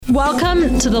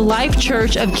Welcome to the Life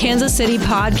Church of Kansas City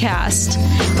podcast.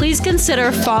 Please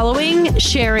consider following,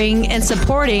 sharing, and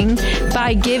supporting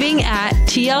by giving at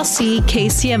tlckcmo.com.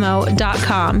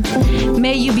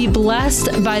 May you be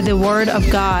blessed by the word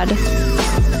of God.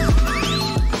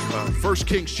 1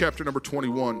 Kings chapter number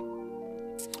 21.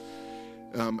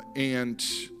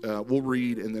 We'll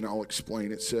read and then I'll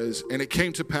explain. It says, "And it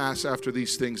came to pass after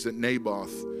these things that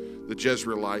Naboth the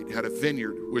Jezreelite had a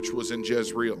vineyard which was in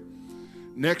Jezreel,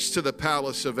 next to the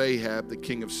palace of Ahab the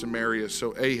king of Samaria.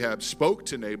 So Ahab spoke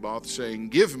to Naboth, saying,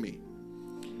 'Give me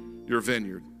your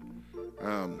vineyard.'"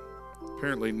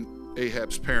 Apparently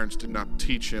Ahab's parents did not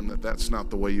teach him that that's not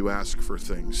the way you ask for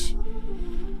things.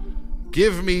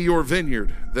 "Give me your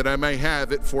vineyard, that I may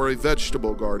have it for a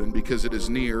vegetable garden, because it is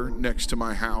near, next to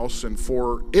my house, and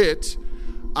for it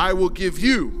I will give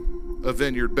you a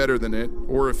vineyard better than it,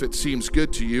 or if it seems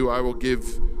good to you, I will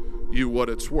give you what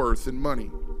it's worth in money."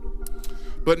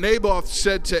 But Naboth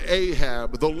said to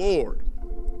Ahab, "The Lord,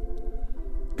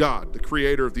 God, the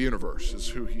creator of the universe," is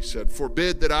who he said,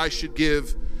 "forbid that I should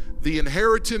give the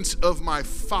inheritance of my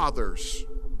fathers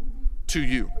to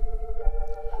you."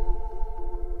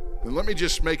 And let me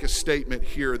just make a statement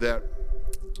here that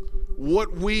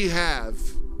what we have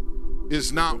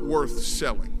is not worth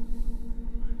selling.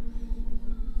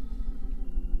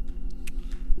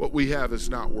 What we have is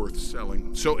not worth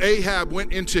selling. So Ahab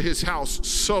went into his house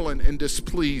sullen and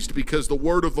displeased, because the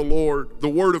word of the Lord, the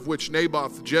word of which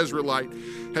Naboth the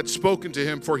Jezreelite had spoken to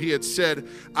him, for he had said,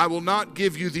 "I will not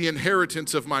give you the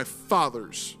inheritance of my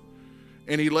fathers."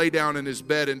 And he lay down in his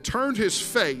bed and turned his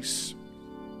face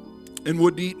and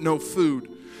would eat no food.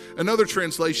 Another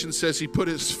translation says he put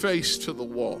his face to the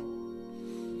wall.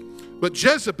 But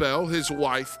Jezebel, his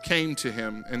wife, came to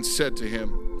him and said to him,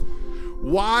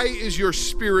 "Why is your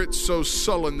spirit so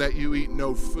sullen that you eat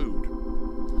no food?"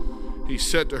 He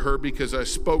said to her, "Because I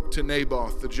spoke to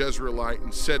Naboth the Jezreelite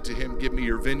and said to him, 'Give me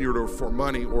your vineyard or for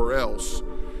money, or else,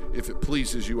 if it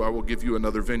pleases you, I will give you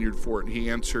another vineyard for it.' And he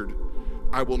answered,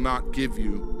 'I will not give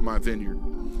you my vineyard.'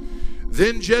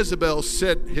 Then Jezebel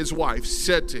said, his wife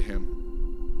said to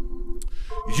him,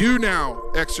 'You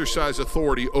now exercise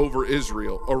authority over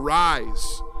Israel.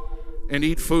 Arise and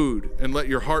eat food, and let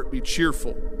your heart be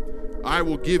cheerful. I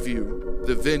will give you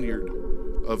the vineyard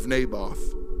of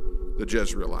Naboth the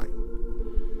Jezreelite.'"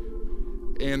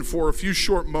 And for a few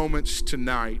short moments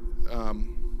tonight,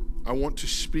 I want to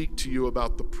speak to you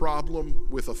about the problem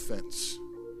with offense.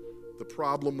 The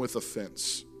problem with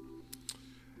offense.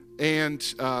 And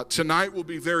tonight will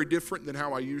be very different than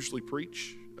how I usually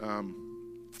preach,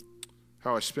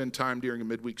 how I spend time during a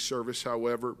midweek service,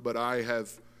 however. But I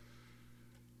have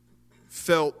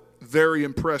felt very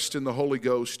impressed in the Holy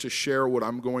Ghost to share what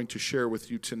I'm going to share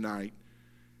with you tonight.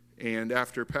 And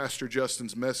after Pastor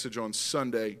Justin's message on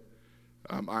Sunday,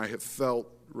 I have felt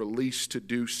released to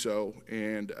do so.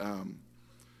 And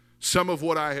some of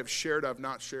what I have shared, I've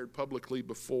not shared publicly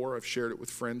before. I've shared it with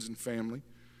friends and family.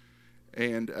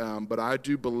 And but I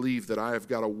do believe that I have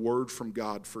got a word from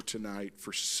God for tonight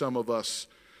for some of us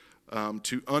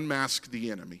to unmask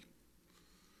the enemy.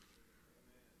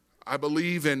 I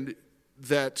believe in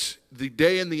that the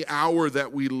day and the hour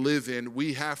that we live in,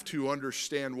 we have to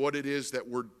understand what it is that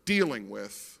we're dealing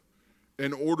with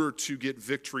in order to get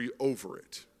victory over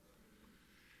it.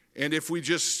 And if we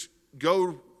just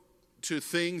go to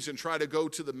things and try to go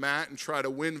to the mat and try to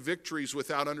win victories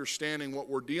without understanding what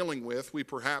we're dealing with, we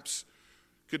perhaps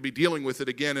could be dealing with it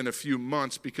again in a few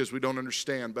months because we don't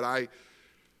understand. But I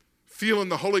feel in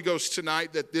the Holy Ghost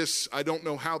tonight that I don't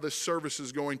know how this service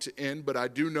is going to end, but I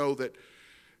do know that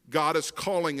God is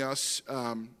calling us,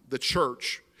 the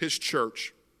church, His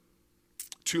church,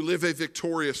 to live a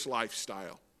victorious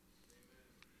lifestyle.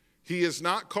 He has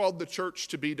not called the church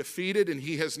to be defeated, and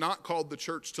He has not called the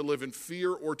church to live in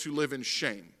fear or to live in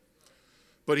shame.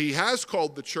 But He has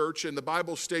called the church, and the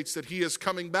Bible states that He is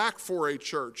coming back for a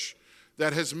church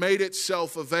that has made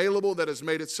itself available, that has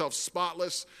made itself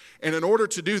spotless. And in order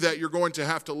to do that, you're going to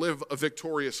have to live a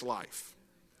victorious life.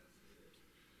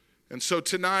 And so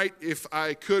tonight, if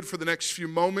I could, for the next few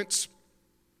moments,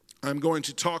 I'm going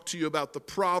to talk to you about the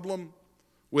problem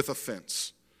with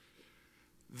offense.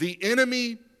 The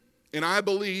enemy, and I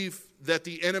believe that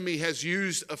the enemy has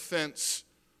used offense.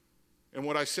 And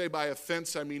what I say by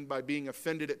offense, I mean by being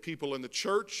offended at people in the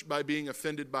church, by being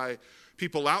offended by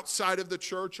people outside of the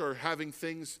church, or having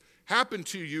things happen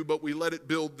to you, but we let it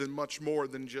build than much more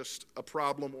than just a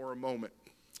problem or a moment.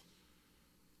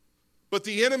 But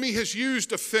the enemy has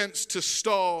used offense to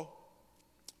stall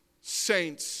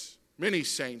saints, many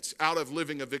saints, out of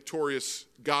living a victorious,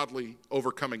 godly,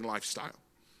 overcoming lifestyle.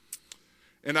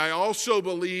 And I also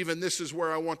believe, and this is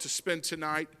where I want to spend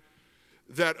tonight,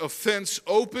 that offense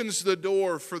opens the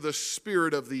door for the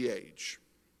spirit of the age.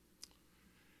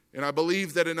 And I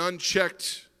believe that an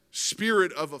unchecked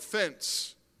spirit of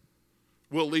offense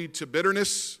will lead to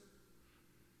bitterness,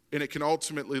 and it can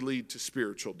ultimately lead to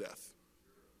spiritual death.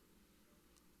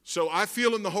 So I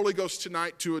feel in the Holy Ghost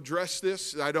tonight to address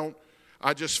this.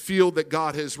 I just feel that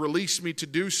God has released me to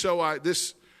do so.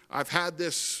 I've had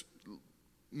this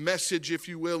message, if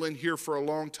you will, in here for a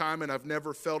long time, and I've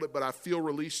never felt it, but I feel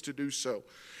released to do so.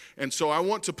 And so I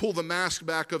want to pull the mask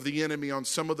back of the enemy on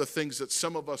some of the things that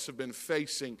some of us have been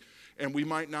facing, and we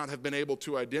might not have been able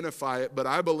to identify it, but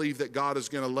I believe that God is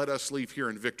going to let us leave here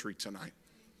in victory tonight.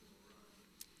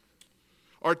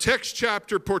 Our text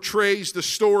chapter portrays the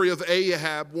story of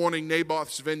Ahab wanting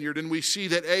Naboth's vineyard, and we see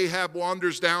that Ahab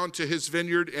wanders down to his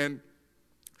vineyard and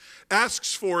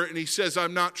asks for it, and he says,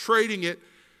 I'm not trading it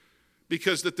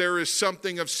because that there is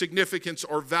something of significance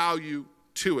or value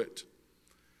to it.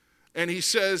 And he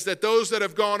says that those that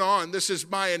have gone on, this is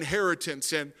my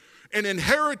inheritance, and an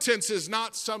inheritance is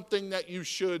not something that you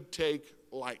should take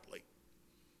lightly.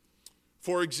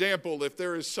 For example, if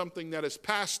there is something that is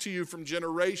passed to you from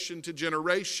generation to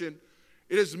generation,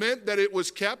 it is meant that it was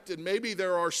kept, and maybe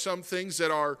there are some things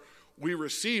that we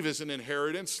receive as an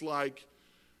inheritance, like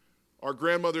our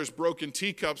grandmother's broken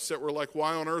teacups that were like,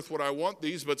 why on earth would I want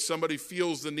these? But somebody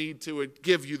feels the need to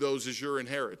give you those as your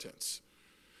inheritance.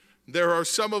 There are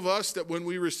some of us that when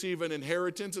we receive an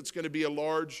inheritance, it's going to be a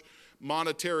large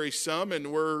monetary sum,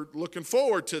 and we're looking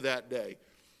forward to that day.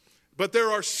 But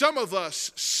there are some of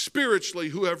us spiritually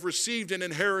who have received an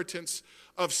inheritance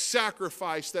of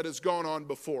sacrifice that has gone on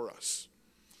before us.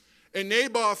 And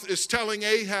Naboth is telling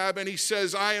Ahab, and he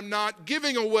says, I am not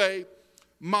giving away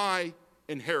my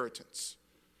inheritance.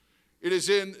 It is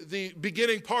in the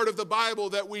beginning part of the Bible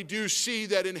that we do see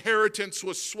that inheritance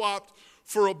was swapped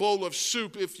for a bowl of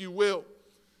soup, if you will.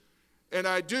 And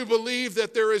I do believe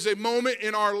that there is a moment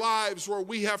in our lives where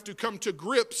we have to come to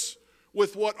grips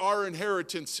with what our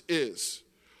inheritance is.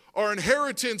 Our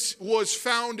inheritance was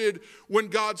founded when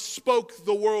God spoke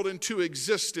the world into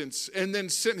existence and then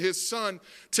sent his son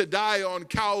to die on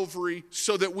Calvary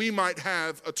so that we might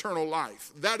have eternal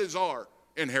life. That is our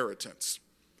inheritance.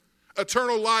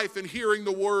 Eternal life and hearing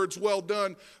the words, well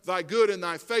done, thy good and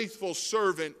thy faithful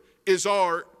servant, is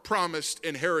our promised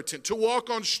inheritance. To walk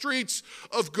on streets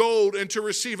of gold and to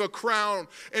receive a crown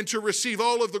and to receive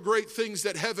all of the great things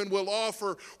that heaven will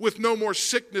offer with no more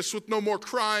sickness, with no more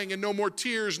crying and no more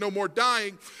tears, no more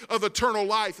dying, of eternal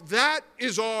life. That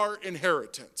is our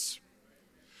inheritance.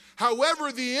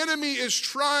 However, the enemy is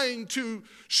trying to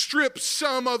strip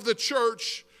some of the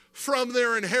church from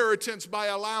their inheritance by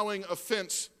allowing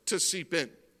offense to seep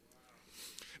in.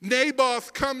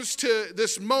 Naboth comes to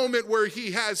this moment where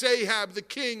he has Ahab the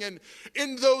king, and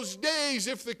in those days,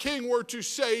 if the king were to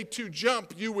say to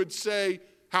jump, you would say,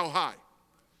 how high?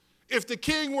 If the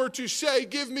king were to say,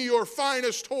 give me your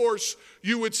finest horse,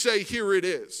 you would say, here it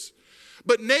is.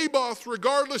 But Naboth,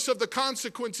 regardless of the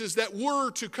consequences that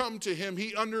were to come to him,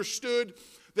 he understood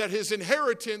that his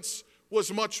inheritance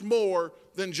was much more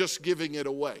than just giving it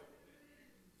away.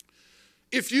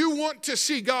 If you want to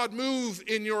see God move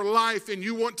in your life and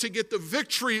you want to get the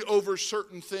victory over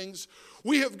certain things,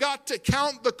 we have got to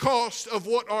count the cost of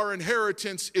what our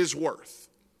inheritance is worth.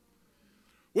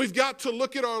 We've got to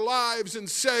look at our lives and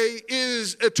say,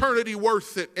 is eternity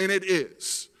worth it? And it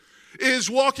is. Is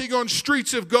walking on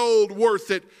streets of gold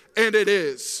worth it? And it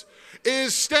is.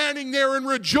 Is standing there and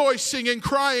rejoicing and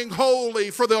crying holy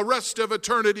for the rest of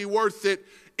eternity worth it?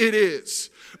 It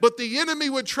is. But the enemy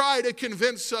would try to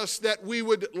convince us that we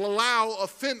would allow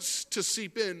offense to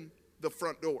seep in the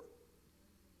front door.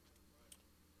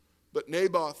 But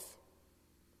Naboth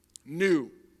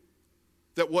knew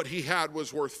that what he had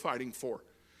was worth fighting for.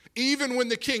 Even when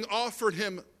the king offered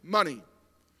him money,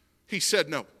 he said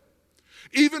no.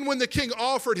 Even when the king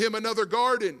offered him another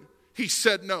garden, he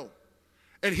said no.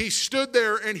 And he stood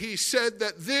there and he said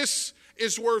that this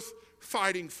is worth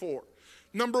fighting for.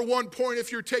 Number one point, if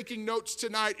you're taking notes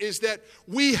tonight, is that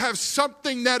we have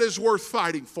something that is worth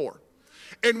fighting for.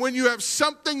 And when you have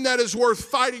something that is worth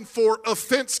fighting for,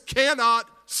 offense cannot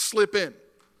slip in.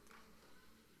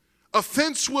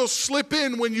 Offense will slip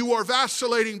in when you are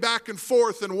vacillating back and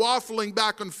forth and waffling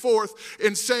back and forth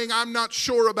and saying, I'm not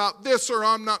sure about this or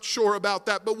I'm not sure about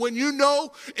that. But when you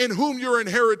know in whom your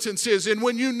inheritance is and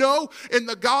when you know in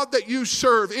the God that you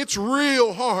serve, it's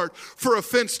real hard for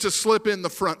offense to slip in the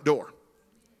front door.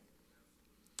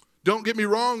 Don't get me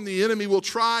wrong, the enemy will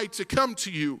try to come to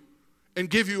you and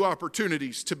give you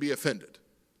opportunities to be offended.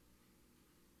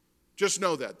 Just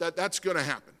know that's going to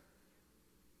happen.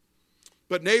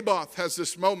 But Naboth has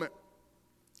this moment,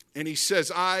 and he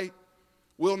says, I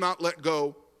will not let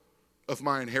go of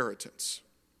my inheritance.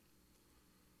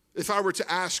 If I were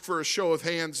to ask for a show of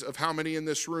hands of how many in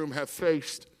this room have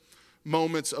faced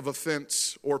moments of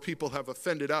offense or people have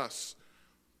offended us,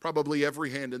 probably every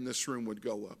hand in this room would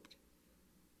go up.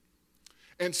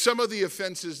 And some of the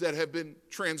offenses that have been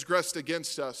transgressed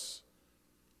against us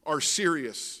are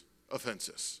serious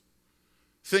offenses.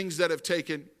 Things that have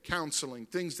taken counseling,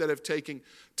 things that have taken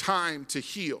time to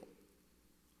heal.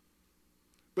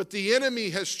 But the enemy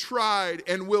has tried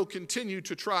and will continue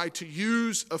to try to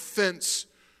use offense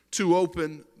to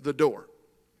open the door.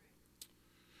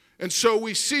 And so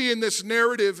we see in this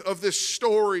narrative of this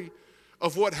story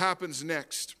of what happens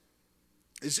next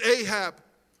is Ahab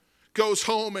goes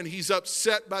home and he's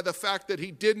upset by the fact that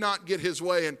he did not get his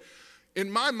way. And in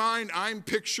my mind, I'm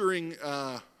picturing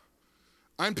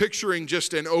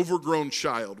just an overgrown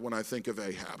child when I think of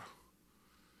Ahab.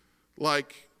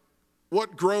 Like,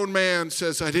 what grown man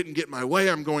says, I didn't get my way,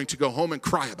 I'm going to go home and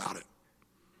cry about it?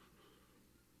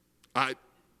 I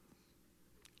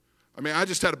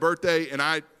just had a birthday, and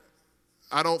I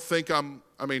don't think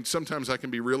sometimes I can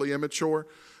be really immature,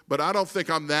 but I don't think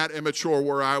I'm that immature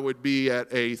where I would be at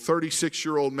a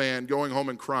 36-year-old man going home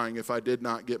and crying if I did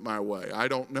not get my way. I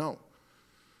don't know.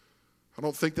 I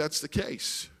don't think that's the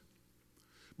case.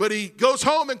 But he goes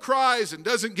home and cries and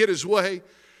doesn't get his way.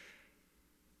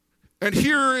 And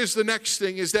here is the next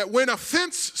thing, is that when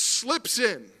offense slips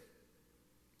in,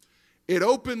 it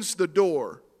opens the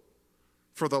door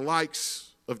for the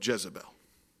likes of Jezebel.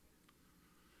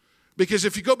 Because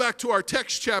if you go back to our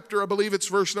text chapter, I believe it's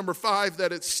verse number 5,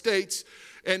 that it states,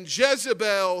 and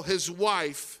Jezebel, his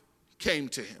wife, came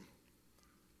to him.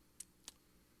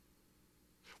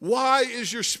 Why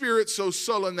is your spirit so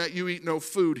sullen that you eat no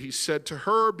food? He said to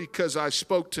her, because I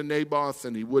spoke to Naboth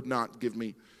and he would not give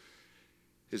me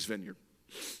his vineyard.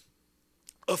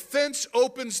 Offense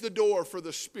opens the door for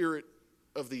the spirit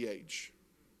of the age.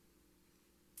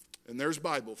 And there's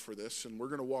Bible for this, and we're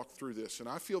going to walk through this. And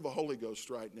I feel the Holy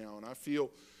Ghost right now, and I feel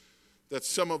that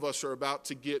some of us are about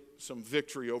to get some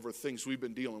victory over things we've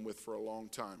been dealing with for a long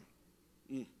time.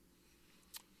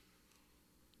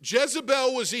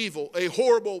 Jezebel was evil, a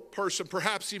horrible person,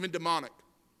 perhaps even demonic.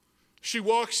 She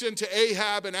walks into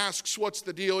Ahab and asks, what's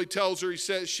the deal? He tells her,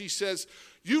 she says,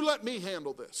 you let me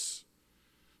handle this.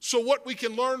 So what we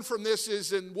can learn from this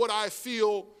is, and what I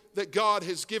feel that God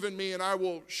has given me, and I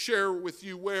will share with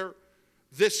you where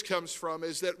this comes from,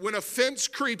 is that when offense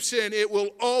creeps in, it will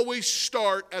always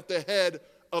start at the head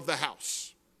of the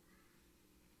house.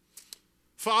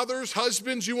 Fathers,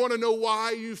 husbands, you want to know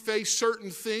why you face certain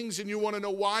things, and you want to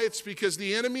know why? It's because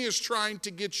the enemy is trying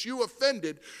to get you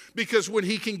offended, because when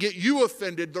he can get you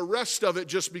offended, the rest of it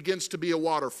just begins to be a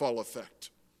waterfall effect.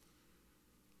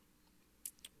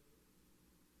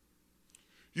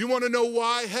 You want to know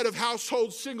why head of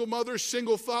households, single mothers,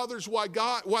 single fathers, why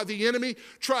the enemy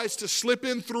tries to slip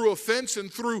in through offense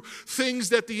and through things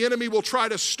that the enemy will try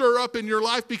to stir up in your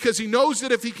life? Because he knows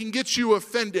that if he can get you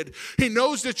offended, he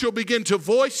knows that you'll begin to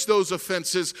voice those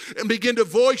offenses and begin to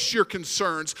voice your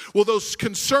concerns. Well, those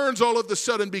concerns all of a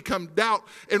sudden become doubt.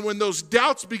 And when those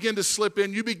doubts begin to slip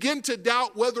in, you begin to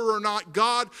doubt whether or not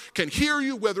God can hear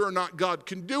you, whether or not God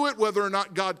can do it, whether or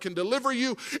not God can deliver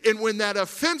you. And when that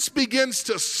offense begins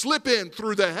to slip in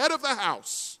through the head of the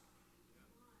house,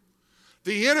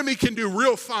 the enemy can do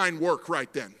real fine work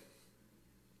right then.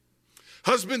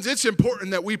 Husbands, it's important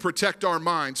that we protect our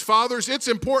minds. Fathers, it's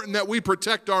important that we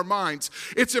protect our minds.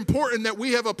 It's important that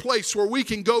we have a place where we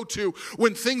can go to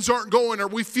when things aren't going, or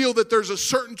we feel that there's a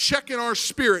certain check in our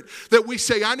spirit that we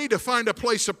say, I need to find a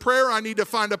place of prayer. I need to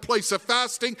find a place of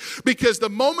fasting, because the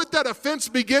moment that offense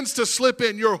begins to slip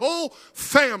in, your whole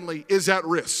family is at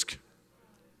risk.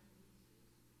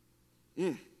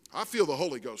 I feel the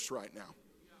Holy Ghost right now.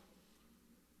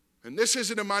 And this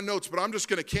isn't in my notes, but I'm just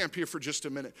going to camp here for just a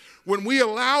minute. When we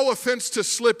allow offense to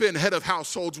slip in, head of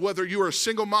households, whether you are a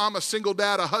single mom, a single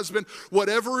dad, a husband,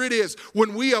 whatever it is,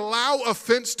 when we allow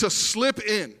offense to slip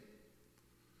in,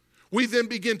 we then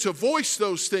begin to voice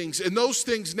those things, and those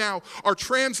things now are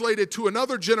translated to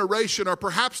another generation or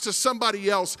perhaps to somebody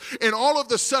else. And all of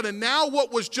a sudden, now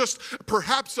what was just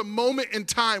perhaps a moment in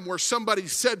time where somebody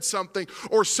said something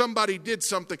or somebody did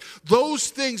something, those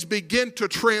things begin to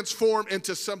transform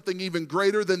into something even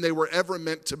greater than they were ever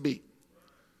meant to be.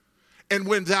 And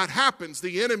when that happens,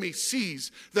 the enemy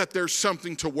sees that there's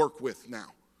something to work with now.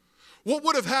 What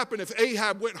would have happened if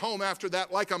Ahab went home after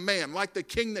that like a man, like the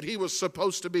king that he was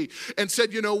supposed to be, and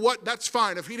said, you know what, that's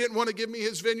fine. If he didn't want to give me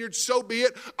his vineyard, so be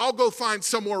it. I'll go find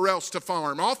somewhere else to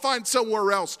farm. I'll find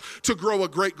somewhere else to grow a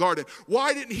great garden.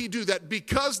 Why didn't he do that?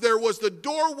 Because there was the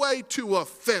doorway to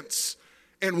offense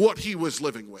in what he was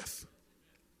living with.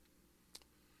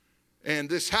 And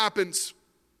this happens,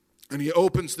 and he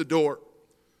opens the door.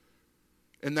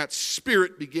 And that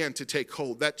spirit began to take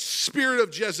hold. That spirit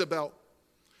of Jezebel.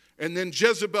 And then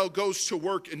Jezebel goes to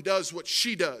work and does what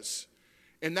she does.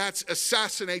 And that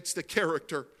assassinates the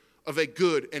character of a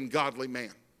good and godly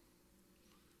man.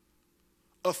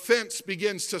 Offense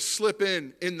begins to slip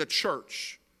in the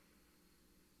church.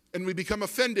 And we become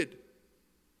offended.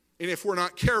 And if we're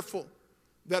not careful,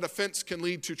 that offense can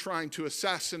lead to trying to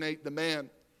assassinate the man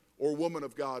or woman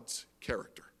of God's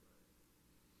character.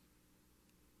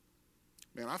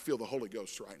 Man, I feel the Holy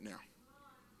Ghost right now.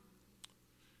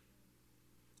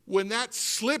 When that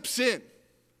slips in,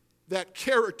 that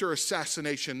character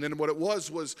assassination, then what it was,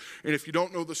 and if you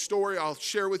don't know the story, I'll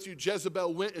share with you,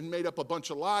 Jezebel went and made up a bunch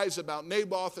of lies about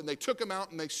Naboth, and they took him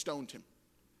out and they stoned him.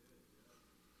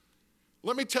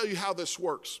 Let me tell you how this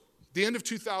works. The end of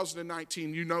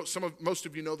 2019, most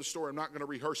of you know the story. I'm not going to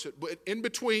rehearse it, but in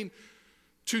between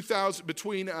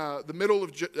the middle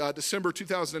of December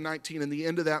 2019 and the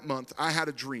end of that month, I had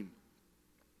a dream.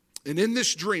 And in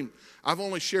this dream, I've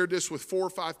only shared this with 4 or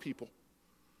 5 people.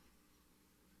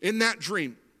 In that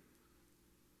dream,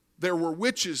 there were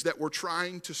witches that were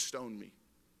trying to stone me.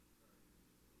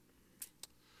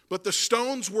 But the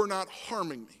stones were not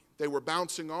harming me. They were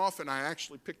bouncing off, and I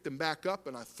actually picked them back up,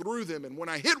 and I threw them. And when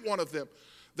I hit one of them,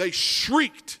 they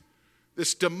shrieked,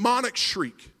 this demonic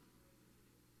shriek.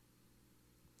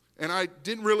 And I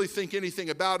didn't really think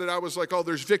anything about it. I was like, oh,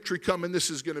 there's victory coming.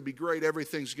 This is going to be great.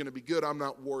 Everything's going to be good. I'm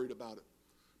not worried about it.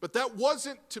 But that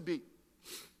wasn't to be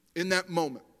in that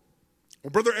moment. Well,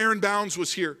 Brother Aaron Bounds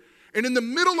was here. And in the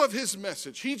middle of his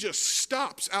message, he just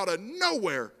stops out of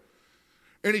nowhere.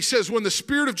 And he says, when the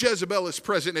spirit of Jezebel is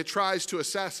present, it tries to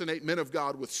assassinate men of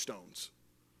God with stones.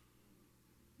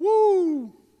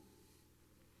 Woo!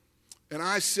 And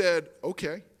I said,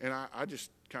 okay. And I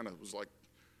just kind of was like,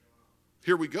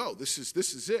 here we go. This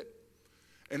is it.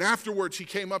 And afterwards, he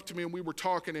came up to me and we were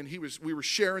talking and we were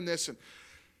sharing this. And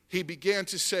he began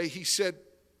to say, he said,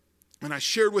 and I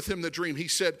shared with him the dream. He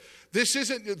said, this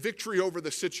isn't a victory over the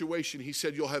situation. He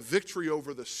said, you'll have victory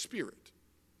over the spirit.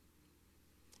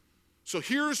 So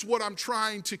here's what I'm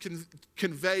trying to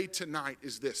convey tonight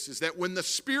is this, is that when the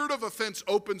spirit of offense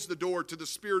opens the door to the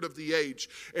spirit of the age,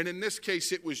 and in this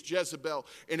case it was Jezebel,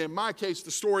 and in my case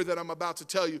the story that I'm about to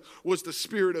tell you was the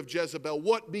spirit of Jezebel,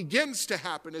 what begins to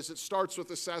happen is it starts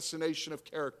with assassination of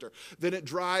character. Then it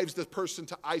drives the person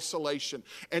to isolation,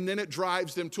 and then it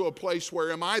drives them to a place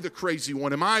where, am I the crazy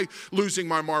one? Am I losing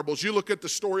my marbles? You look at the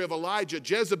story of Elijah.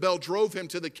 Jezebel drove him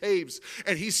to the caves,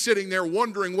 and he's sitting there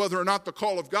wondering whether or not the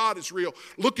call of God is real,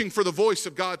 looking for the voice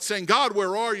of God, saying, God,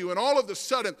 where are you? And all of a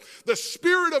sudden, the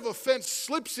spirit of offense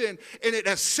slips in and it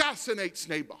assassinates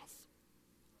Naboth.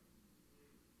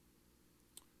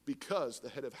 Because the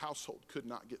head of household could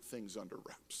not get things under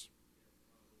wraps.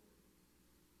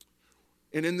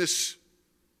 And in this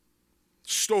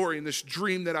story, in this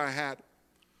dream that I had,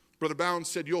 Brother Bounds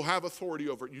said, you'll have authority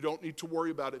over it. You don't need to worry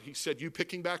about it. He said, you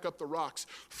picking back up the rocks,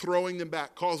 throwing them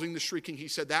back, causing the shrieking. He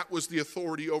said, that was the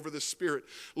authority over the spirit.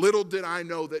 Little did I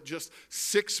know that just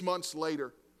 6 months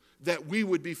later, that we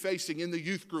would be facing in the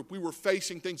youth group. We were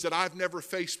facing things that I've never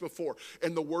faced before.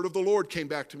 And the word of the Lord came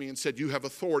back to me and said, you have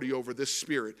authority over this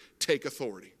spirit. Take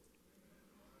authority.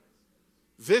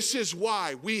 This is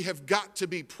why we have got to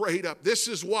be prayed up. This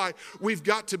is why we've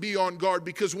got to be on guard,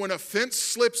 because when offense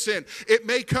slips in, it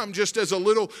may come just as a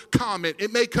little comment.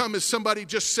 It may come as somebody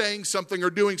just saying something or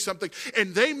doing something,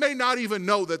 and they may not even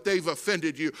know that they've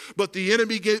offended you. But the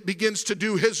enemy begins to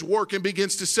do his work and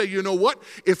begins to say, you know what?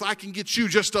 If I can get you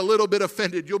just a little bit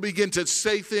offended, you'll begin to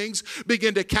say things,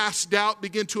 begin to cast doubt,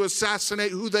 begin to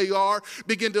assassinate who they are,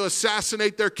 begin to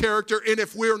assassinate their character. And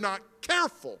if we're not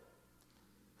careful,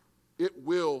 it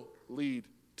will lead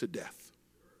to death.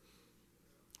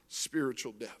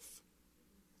 Spiritual death.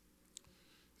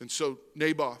 And so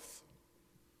Naboth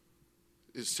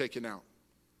is taken out.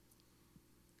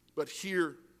 But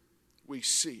here we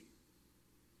see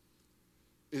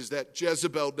is that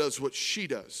Jezebel does what she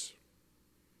does.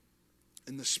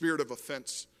 And the spirit of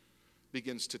offense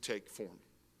begins to take form.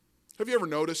 Have you ever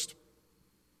noticed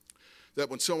that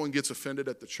when someone gets offended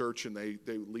at the church and they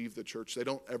leave the church, they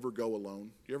don't ever go alone?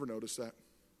 You ever notice that?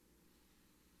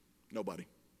 Nobody.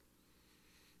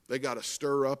 They got to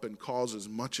stir up and cause as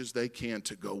much as they can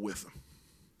to go with them.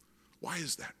 Why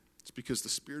is that? It's because the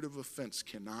spirit of offense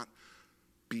cannot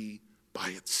be by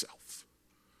itself.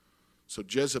 So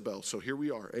Jezebel, so here we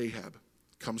are, Ahab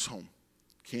comes home,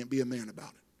 can't be a man about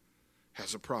it,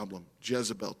 has a problem.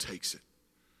 Jezebel takes it.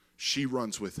 She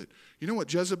runs with it. You know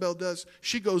what Jezebel does?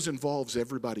 She goes and involves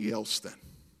everybody else then.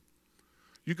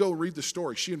 You go read the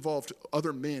story. She involved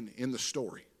other men in the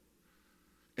story.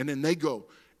 And then they go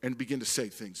and begin to say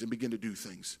things and begin to do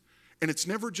things. And it's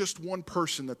never just one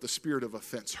person that the spirit of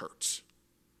offense hurts.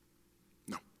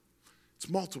 No, it's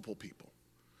multiple people.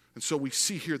 And so we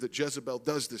see here that Jezebel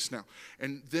does this now.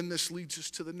 And then this leads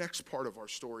us to the next part of our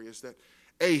story, is that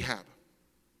Ahab,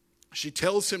 she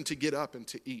tells him to get up and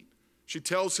to eat. She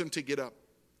tells him to get up.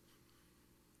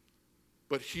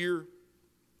 But here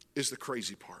is the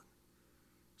crazy part.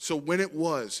 So when it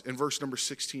was, in verse number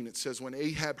 16, it says, when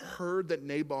Ahab heard that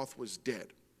Naboth was dead,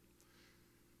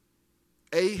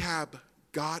 Ahab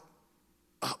got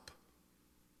up.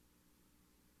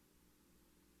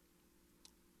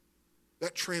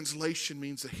 That translation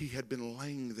means that he had been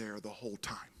laying there the whole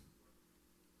time.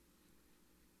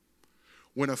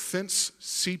 When offense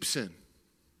seeps in,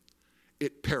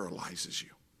 it paralyzes you.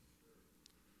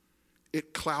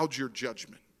 It clouds your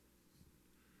judgment.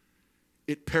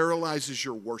 It paralyzes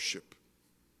your worship.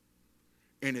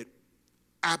 And it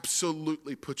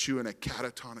absolutely puts you in a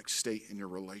catatonic state in your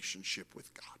relationship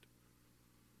with God.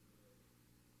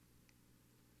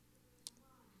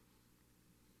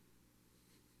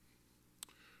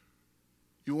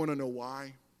 You want to know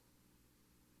why?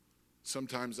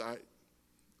 Sometimes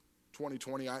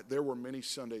 2020, there were many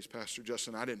Sundays, Pastor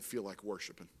Justin, I didn't feel like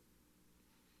worshiping.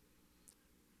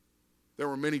 There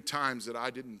were many times that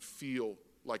I didn't feel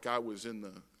like I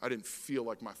didn't feel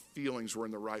like my feelings were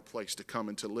in the right place to come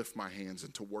and to lift my hands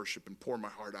and to worship and pour my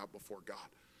heart out before God.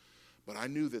 But I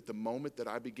knew that the moment that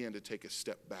I began to take a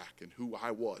step back in who I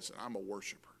was, and I'm a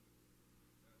worshiper,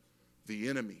 the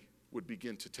enemy would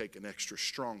begin to take an extra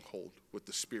stronghold with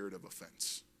the spirit of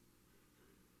offense.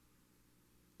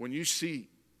 When you see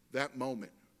that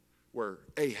moment where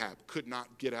Ahab could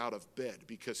not get out of bed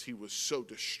because he was so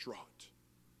distraught,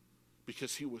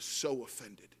 because he was so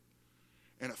offended,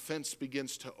 and offense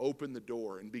begins to open the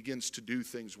door and begins to do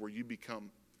things where you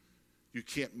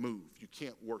can't move, you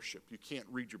can't worship, you can't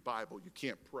read your Bible, you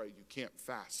can't pray, you can't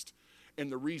fast. And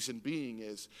the reason being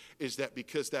is that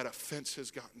because that offense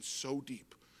has gotten so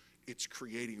deep, it's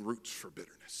creating roots for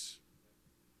bitterness.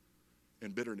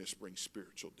 And bitterness brings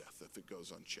spiritual death if it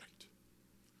goes unchecked.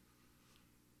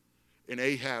 And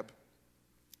Ahab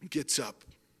gets up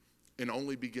and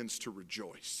only begins to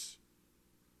rejoice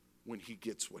when he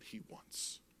gets what he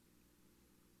wants.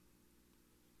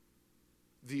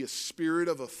 The spirit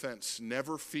of offense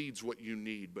never feeds what you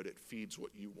need, but it feeds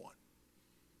what you want.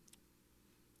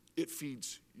 It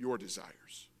feeds your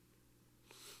desires.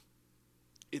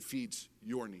 It feeds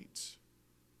your needs,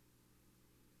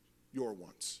 your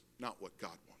wants, not what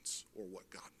God wants or what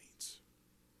God needs.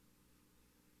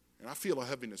 And I feel a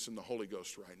heaviness in the Holy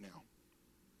Ghost right now.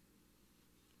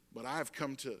 But I have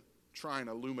come to try and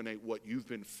illuminate what you've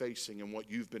been facing and what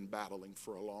you've been battling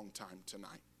for a long time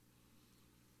tonight.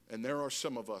 And there are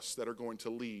some of us that are going to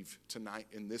leave tonight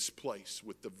in this place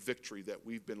with the victory that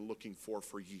we've been looking for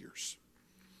years.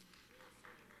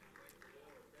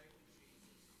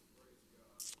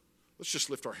 Let's just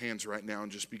lift our hands right now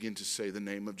and just begin to say the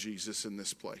name of Jesus in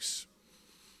this place.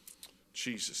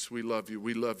 Jesus, we love you.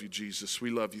 We love you, Jesus. We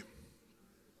love you.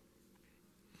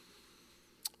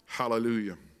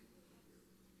 Hallelujah.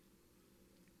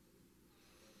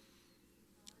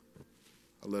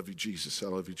 I love you, Jesus. I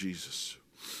love you, Jesus.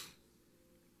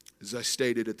 As I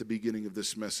stated at the beginning of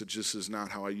this message, this is not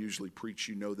how I usually preach.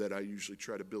 You know that I usually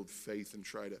try to build faith and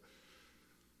try to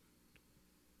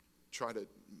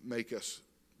make us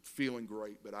feeling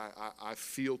great, but I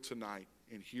feel tonight,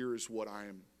 and here's how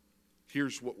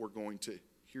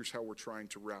we're trying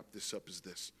to wrap this up, is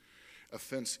this.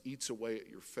 Offense eats away at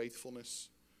your faithfulness.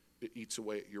 It eats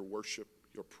away at your worship,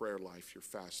 your prayer life, your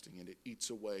fasting, and it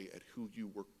eats away at who you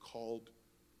were called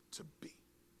to be.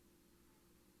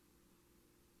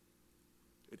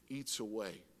 It eats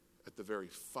away at the very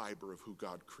fiber of who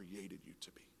God created you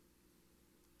to be.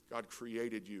 God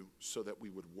created you so that we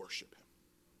would worship him.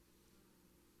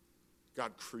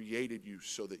 God created you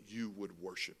so that you would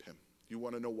worship him. You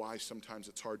want to know why sometimes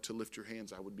it's hard to lift your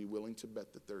hands? I would be willing to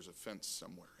bet that there's offense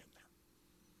somewhere in there.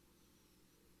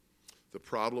 The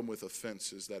problem with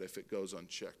offense is that if it goes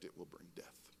unchecked, it will bring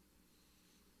death.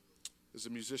 As the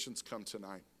musicians come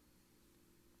tonight,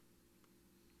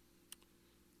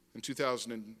 in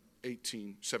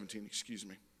 2017,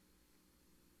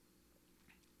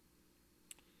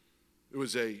 it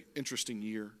was an interesting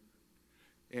year,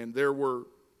 and there were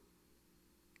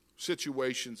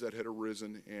situations that had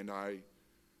arisen, and I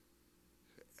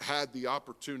had the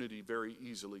opportunity very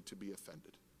easily to be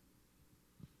offended.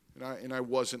 And I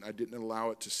didn't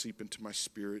allow it to seep into my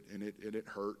spirit, and it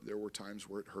hurt. There were times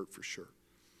where it hurt for sure.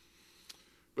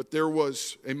 But there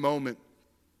was a moment,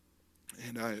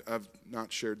 and I've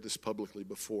not shared this publicly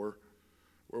before,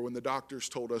 where when the doctors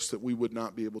told us that we would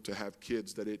not be able to have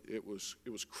kids, that it was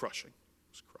crushing.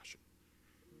 It was crushing.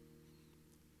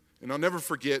 And I'll never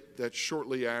forget that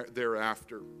shortly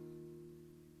thereafter,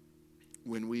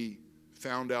 when we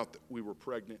found out that we were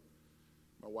pregnant,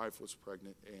 my wife was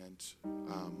pregnant, and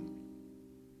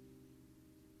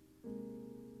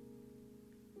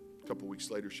a couple weeks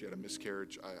later she had a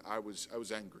miscarriage. I was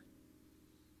angry.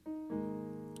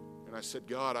 And I said,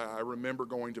 God, I remember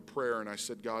going to prayer, and I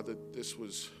said, God, that this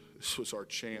was our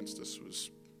chance.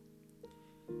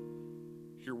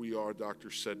 Here we are.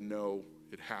 Doctor said, no,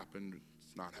 it happened.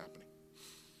 It's not happening.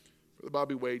 Brother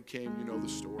Bobby Wade came. You know the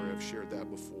story. I've shared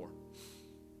that before.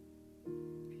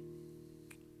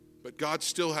 But God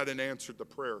still hadn't answered the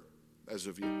prayer as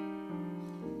of yet.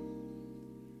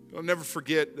 I'll never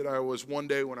forget that I was one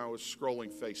day when I was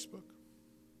scrolling Facebook.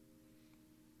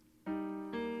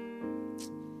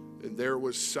 And there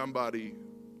was somebody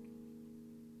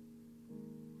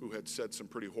who had said some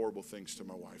pretty horrible things to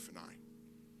my wife and I,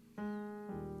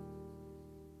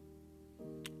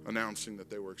 announcing that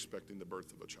they were expecting the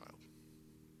birth of a child.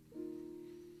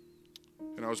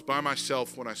 And I was by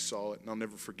myself when I saw it, and I'll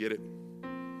never forget it.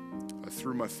 I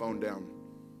threw my phone down,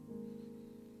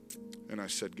 and I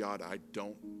said, God, I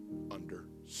don't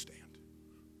understand.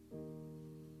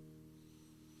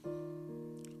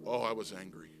 Oh, I was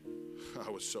angry. I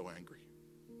was so angry.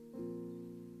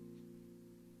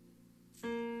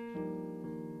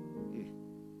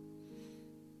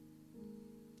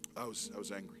 I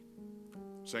was angry.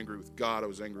 I was angry with God. I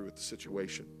was angry with the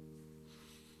situation.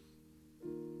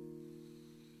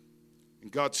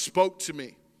 And God spoke to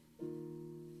me.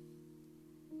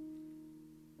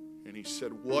 And he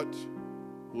said, what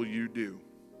will you do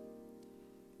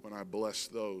when I bless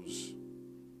those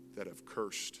that have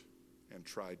cursed and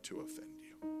tried to offend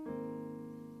you?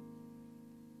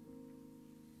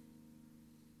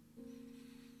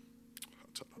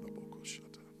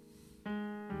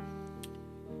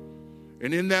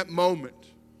 And in that moment,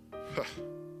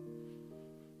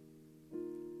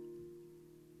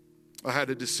 I had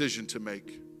a decision to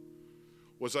make.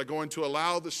 Was I going to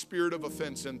allow the spirit of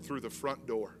offense in through the front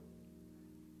door?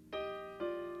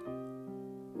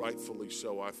 Rightfully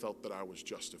so, I felt that I was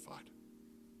justified.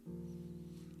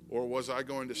 Or was I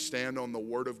going to stand on the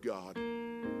Word of God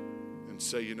and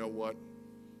say, you know what?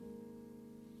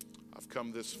 I've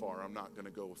come this far. I'm not going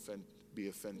to go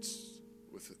be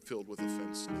filled with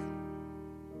offense now.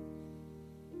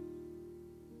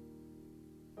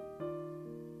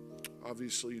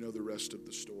 Obviously, you know the rest of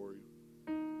the story.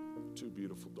 2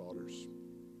 beautiful daughters.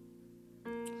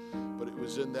 But it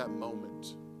was in that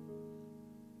moment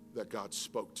that God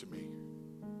spoke to me.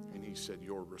 And he said,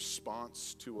 your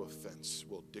response to offense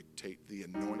will dictate the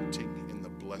anointing and the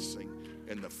blessing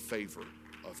and the favor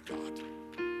of God.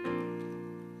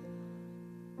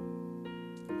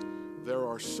 There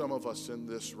are some of us in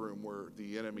this room where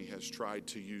the enemy has tried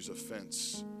to use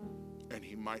offense, and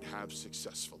he might have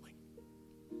successfully.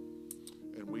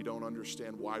 And we don't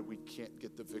understand why we can't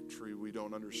get the victory. We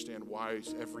don't understand why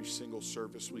every single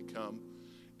service we come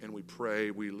and we pray,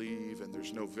 we leave, and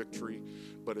there's no victory.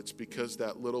 But it's because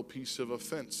that little piece of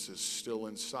offense is still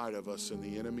inside of us, and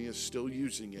the enemy is still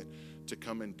using it to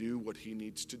come and do what he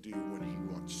needs to do when he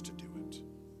wants to do it.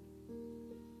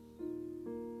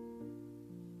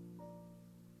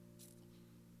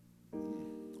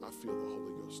 I feel the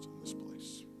Holy Ghost in this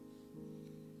place.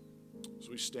 As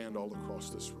we stand all across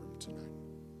this room tonight.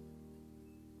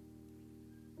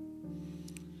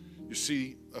 You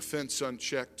see, offense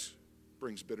unchecked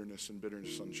brings bitterness, and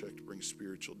bitterness unchecked brings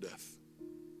spiritual death.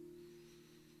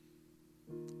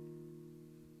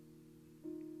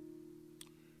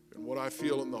 And what I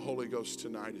feel in the Holy Ghost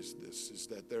tonight is this, is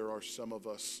that there are some of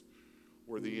us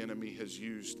where the enemy has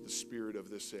used the spirit of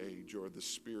this age or the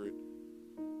spirit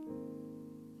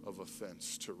of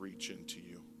offense to reach into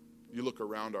you. You look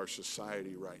around our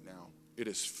society right now, it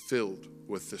is filled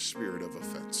with the spirit of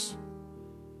offense.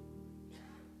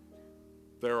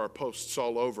 There are posts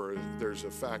all over. There's a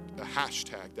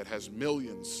hashtag that has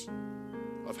millions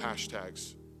of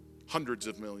hashtags, hundreds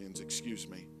of millions, excuse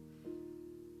me.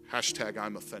 Hashtag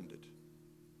I'm offended.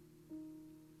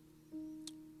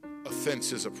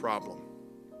 Offense is a problem.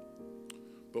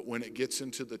 But when it gets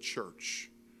into the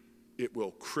church, it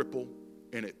will cripple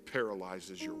and it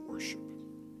paralyzes your worship.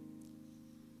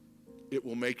 It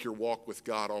will make your walk with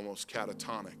God almost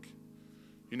catatonic.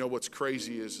 You know what's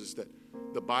crazy is that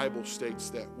the Bible states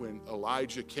that when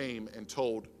Elijah came and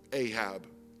told Ahab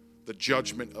the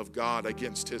judgment of God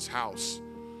against his house,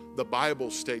 the Bible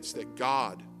states that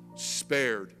God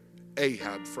spared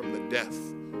Ahab from the death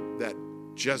that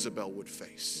Jezebel would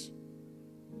face.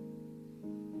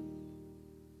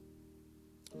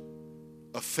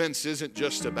 offense isn't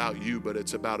just about you, but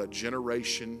it's about a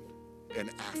generation and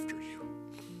after you.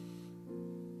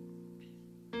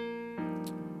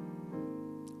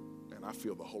 And I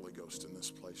feel the Holy Ghost in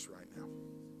this place right now.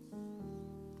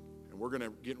 And we're going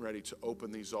to get ready to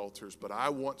open these altars, but I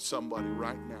want somebody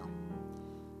right now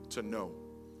to know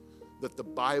that the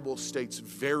Bible states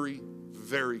very,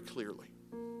 very clearly.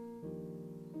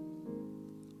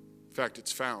 In fact,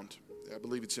 it's found, I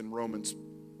believe it's in Romans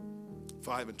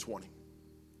 5:20.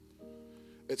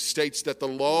 It states that the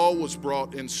law was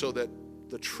brought in so that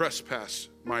the trespass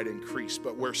might increase.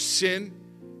 But where sin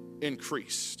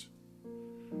increased,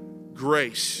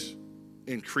 grace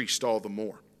increased all the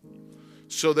more.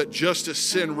 So that just as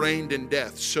sin reigned in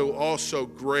death, so also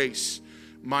grace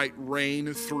might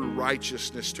reign through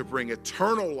righteousness to bring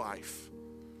eternal life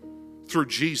through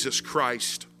Jesus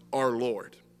Christ our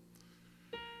Lord.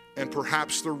 And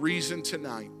perhaps the reason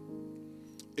tonight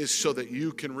is so that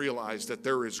you can realize that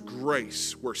there is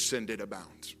grace where sin did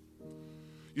abound.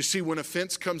 You see, when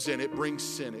offense comes in, it brings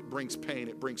sin, it brings pain,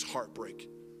 it brings heartbreak.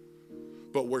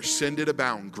 But where sin did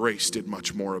abound, grace did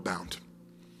much more abound.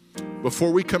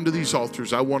 Before we come to these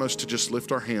altars, I want us to just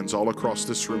lift our hands all across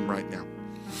this room right now.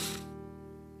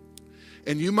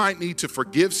 And you might need to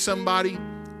forgive somebody.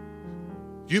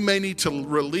 You may need to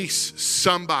release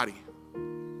somebody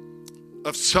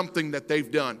of something that they've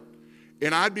done.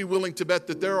 And I'd be willing to bet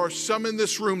that there are some in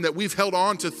this room that we've held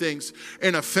on to things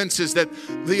and offenses that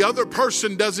the other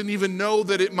person doesn't even know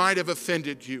that it might have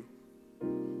offended you.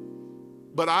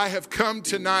 But I have come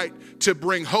tonight to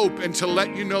bring hope and to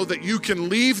let you know that you can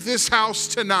leave this house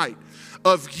tonight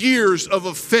of years of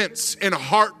offense and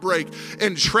heartbreak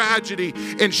and tragedy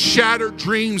and shattered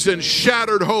dreams and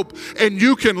shattered hope. And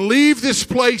you can leave this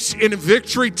place in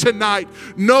victory tonight,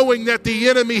 knowing that the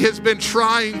enemy has been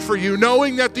trying for you,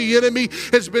 knowing that the enemy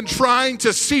has been trying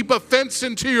to seep offense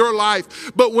into your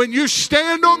life. But when you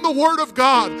stand on the word of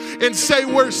God and say,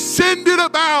 where sin did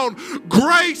abound,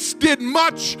 grace did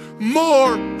much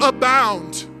more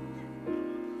abound.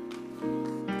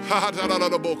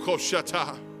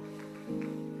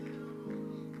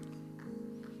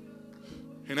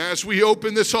 And as we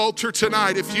open this altar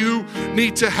tonight, if you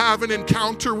need to have an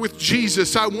encounter with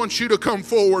Jesus, I want you to come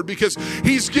forward, because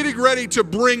he's getting ready to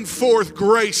bring forth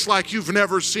grace like you've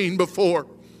never seen before.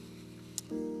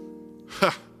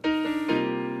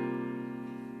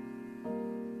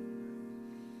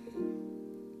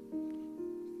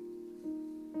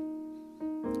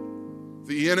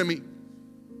 The enemy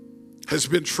has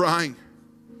been trying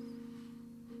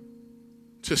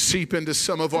to seep into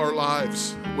some of our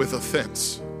lives with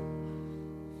offense.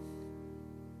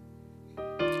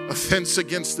 Offense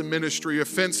against the ministry,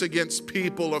 offense against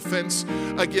people, offense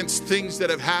against things that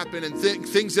have happened and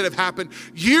things that have happened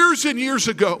years and years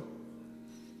ago.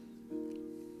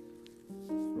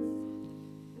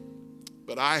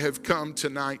 But I have come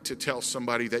tonight to tell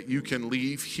somebody that you can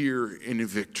leave here in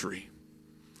victory.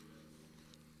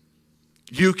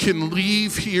 You can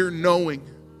leave here knowing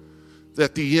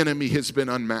that the enemy has been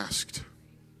unmasked.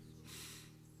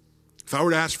 If I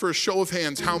were to ask for a show of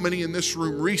hands, how many in this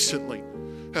room recently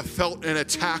have felt an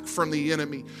attack from the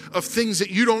enemy of things that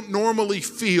you don't normally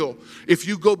feel? If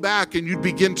you go back and you'd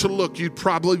begin to look, you'd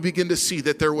probably begin to see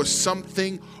that there was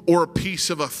something or a piece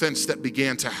of offense that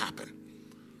began to happen.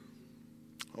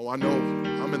 Oh, I know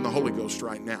I'm in the Holy Ghost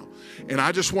right now. And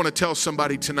I just want to tell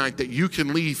somebody tonight that you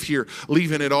can leave here,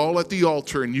 leaving it all at the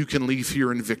altar, and you can leave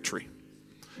here in victory.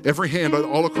 Every hand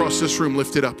all across this room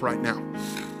lifted up right now.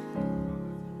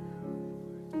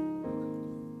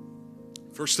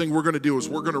 First thing we're going to do is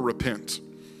we're going to repent.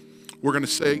 We're going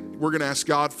to ask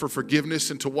God for forgiveness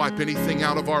and to wipe anything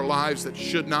out of our lives that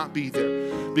should not be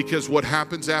there. Because what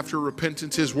happens after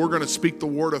repentance is we're going to speak the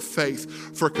word of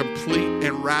faith for complete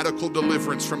and radical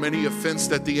deliverance from any offense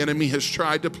that the enemy has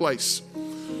tried to place.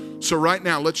 So right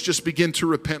now, let's just begin to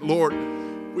repent. Lord,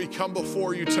 we come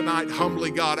before you tonight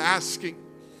humbly, God, asking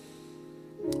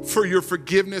for your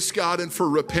forgiveness, God, and for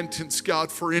repentance,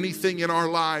 God, for anything in our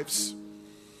lives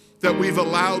that we've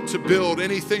allowed to build,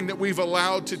 anything that we've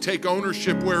allowed to take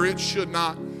ownership where it should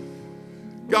not.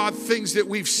 God, things that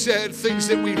we've said, things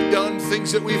that we've done,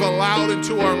 things that we've allowed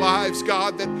into our lives,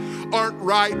 God, that aren't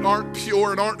right, aren't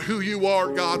pure, and aren't who you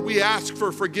are, God. We ask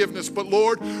for forgiveness, but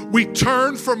Lord, we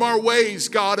turn from our ways,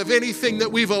 God, of anything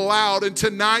that we've allowed. And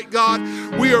tonight, God,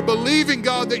 we are believing,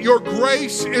 God, that your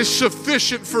grace is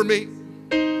sufficient for me.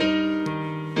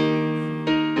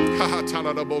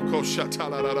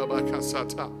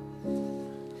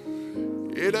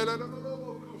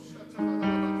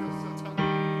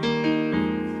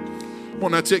 Well,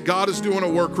 that's it. God is doing a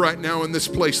work right now in this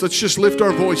place. Let's just lift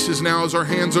our voices now as our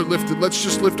hands are lifted. Let's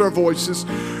just lift our voices.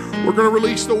 We're going to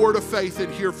release the word of faith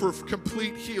in here for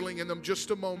complete healing in them just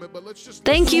a moment. But let's just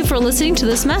Thank you for listening to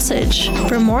this message.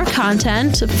 For more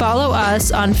content, follow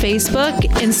us on Facebook,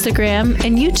 Instagram,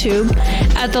 and YouTube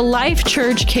at The Life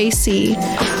Church KC.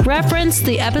 Reference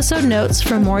the episode notes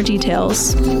for more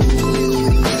details.